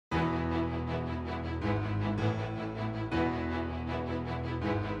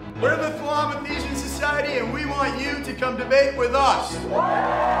We're the Thalamothesian Society, and we want you to come debate with us.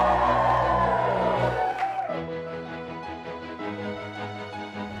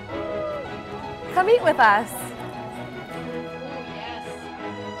 Come eat with us.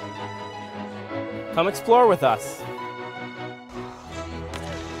 Come explore with us.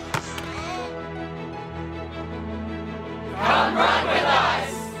 Come run with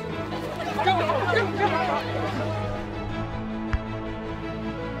us!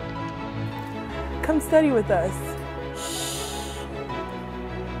 Come study with us.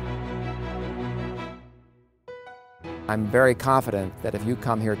 I'm very confident that if you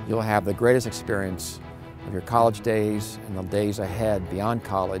come here, you'll have the greatest experience of your college days and the days ahead beyond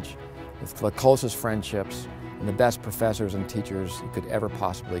college, with the closest friendships and the best professors and teachers you could ever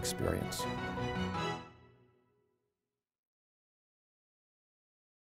possibly experience.